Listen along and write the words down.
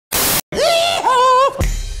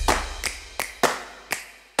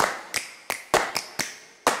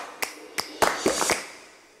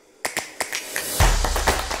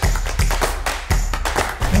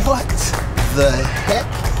the heck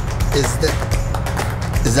is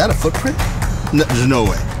that? Is that a footprint? No, there's no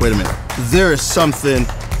way. Wait a minute. There is something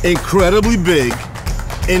incredibly big,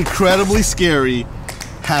 incredibly scary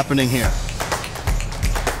happening here.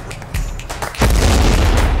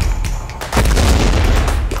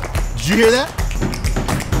 Did you hear that?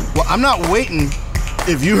 Well, I'm not waiting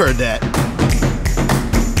if you heard that.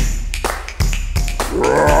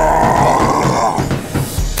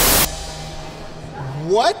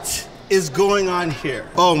 What is going on here?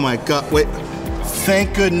 Oh my God, wait.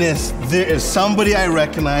 Thank goodness there is somebody I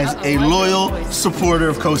recognize, a loyal supporter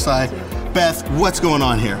of COSI. Beth, what's going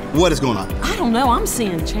on here? What is going on? I don't know, I'm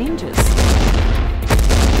seeing changes.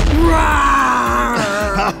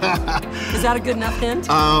 Is that a good enough hint?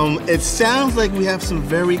 It sounds like we have some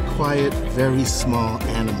very quiet, very small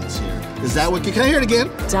animals here. Is that what, can I hear it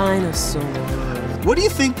again? Dinosaur. What do you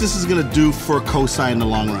think this is gonna do for COSI in the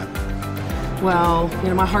long run? Well, you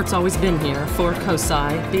know, my heart's always been here for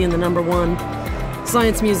COSI, being the #1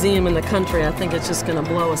 science museum in the country. I think it's just gonna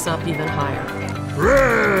blow us up even higher.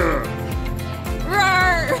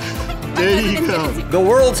 There you go. The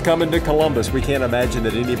world's coming to Columbus. We can't imagine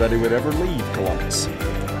that anybody would ever leave Columbus.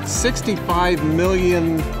 65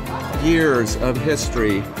 million years of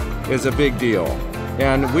history is a big deal.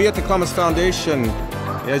 And we at the Columbus Foundation,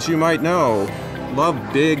 as you might know, love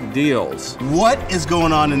big deals. What is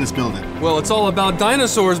going on in this building? Well, it's all about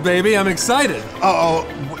dinosaurs, baby. I'm excited. Uh-oh,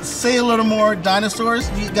 say a little more.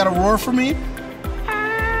 Dinosaurs? You got a roar for me?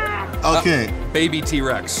 Okay. Baby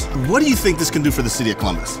T-Rex. What do you think this can do for the city of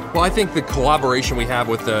Columbus? Well, I think the collaboration we have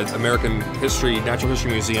with the American Natural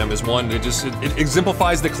History Museum is one that it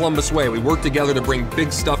exemplifies the Columbus way. We work together to bring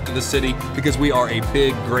big stuff to the city because we are a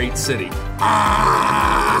big, great city.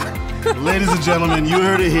 Ladies and gentlemen, you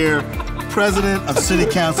heard it here. President of City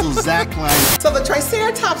Council, Zach Klein. So the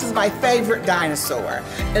Triceratops is my favorite dinosaur.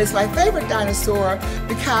 And it's my favorite dinosaur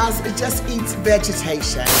because it just eats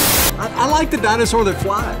vegetation. I like the dinosaur that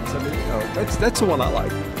flies. I mean, you know, that's the one I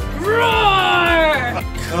like. Roar!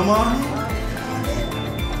 Come on.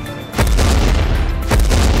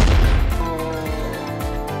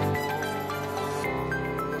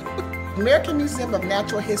 American Museum of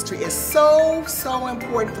Natural History is so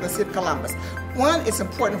important for the city of Columbus. One, it's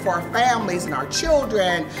important for our families and our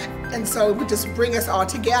children, and so it would just bring us all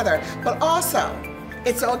together. But also,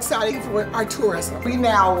 it's so exciting for our tourism. We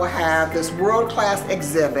now will have this world-class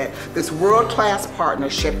exhibit, this world-class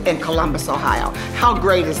partnership in Columbus, Ohio. How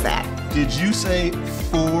great is that? Did you say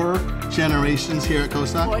 4 generations here at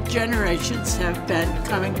COSI? 4 generations have been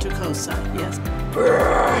coming to COSI, yes.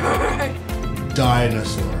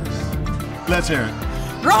 Dinosaurs. Let's hear it.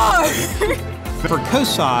 Roar! For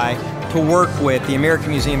COSI to work with the American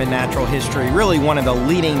Museum of Natural History, really one of the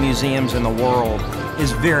leading museums in the world,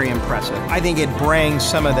 is very impressive. I think it brings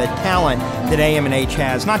some of the talent that AM&H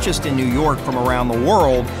has, not just in New York, from around the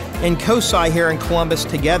world, and COSI here in Columbus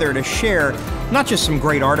together to share not just some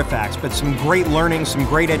great artifacts, but some great learning, some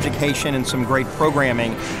great education, and some great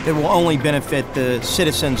programming that will only benefit the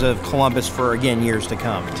citizens of Columbus for, again, years to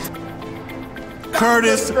come.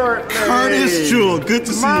 Curtis Jewell, good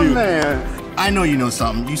to see you. My man. I know you know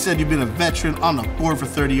something. You said you've been a veteran on the board for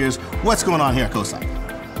 30 years. What's going on here at COSI?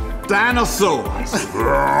 Dinosaurs.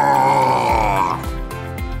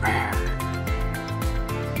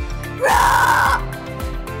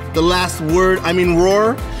 The last word, I mean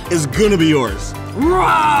roar, is gonna be yours.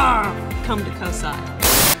 Roar! Come to COSI.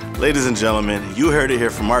 Ladies and gentlemen, you heard it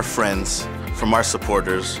here from our friends, from our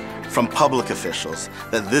supporters, from public officials,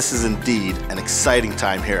 that this is indeed an exciting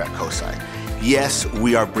time here at COSI. Yes,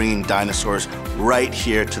 we are bringing dinosaurs right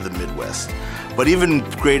here to the Midwest. But even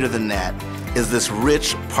greater than that is this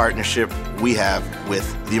rich partnership we have with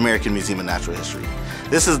the American Museum of Natural History.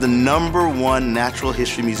 This is the #1 natural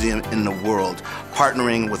history museum in the world,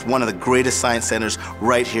 partnering with one of the greatest science centers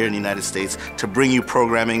right here in the United States to bring you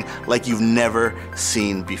programming like you've never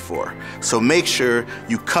seen before. So make sure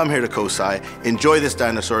you come here to COSI, enjoy this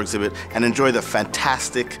dinosaur exhibit, and enjoy the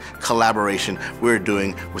fantastic collaboration we're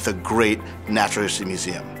doing with a great natural history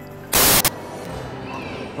museum.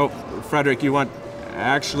 Oh, Frederick, you want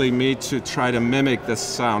actually me to try to mimic the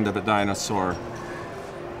sound of a dinosaur?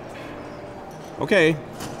 Okay,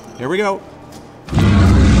 here we go.